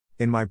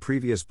In my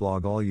previous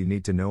blog All You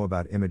Need to Know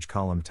About Image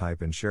Column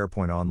Type in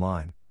SharePoint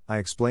Online, I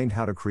explained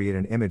how to create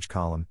an image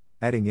column,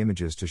 adding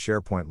images to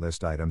SharePoint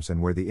list items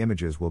and where the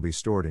images will be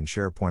stored in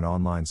SharePoint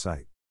Online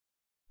site.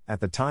 At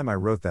the time I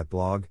wrote that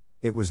blog,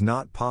 it was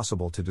not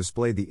possible to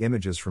display the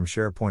images from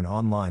SharePoint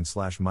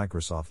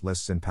Online/Microsoft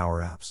lists in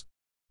Power Apps.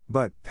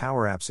 But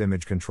Power Apps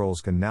image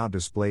controls can now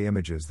display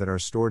images that are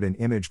stored in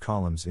image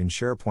columns in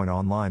SharePoint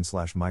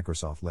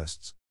Online/Microsoft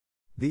lists.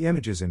 The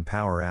images in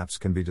Power Apps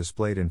can be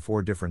displayed in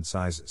 4 different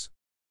sizes: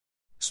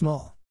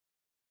 small,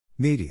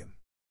 medium,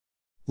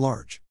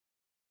 large,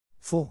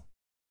 full.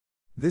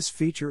 This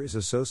feature is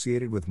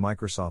associated with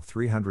Microsoft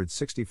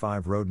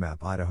 365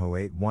 Roadmap Idaho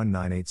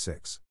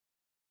 81986.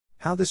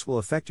 How this will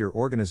affect your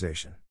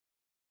organization.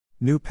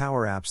 New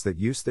Power Apps that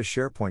use the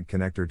SharePoint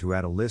connector to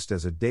add a list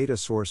as a data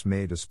source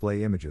may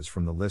display images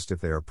from the list if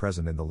they are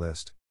present in the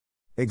list.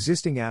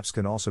 Existing apps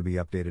can also be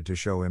updated to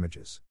show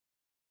images.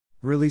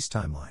 Release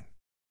timeline.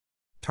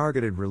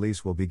 Targeted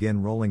release will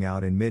begin rolling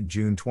out in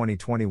mid-June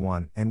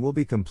 2021 and will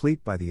be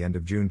complete by the end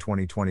of June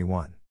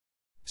 2021.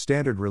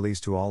 Standard release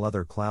to all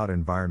other cloud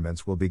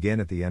environments will begin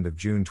at the end of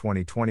June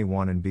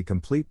 2021 and be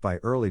complete by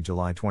early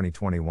July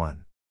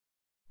 2021.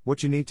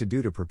 What you need to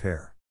do to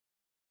prepare.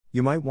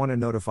 You might want to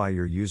notify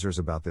your users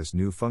about this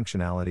new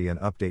functionality and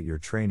update your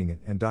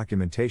training and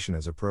documentation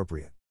as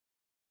appropriate.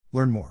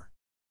 Learn more.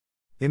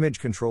 Image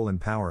control in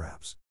Power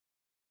Apps.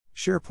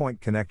 SharePoint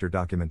connector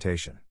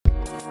documentation.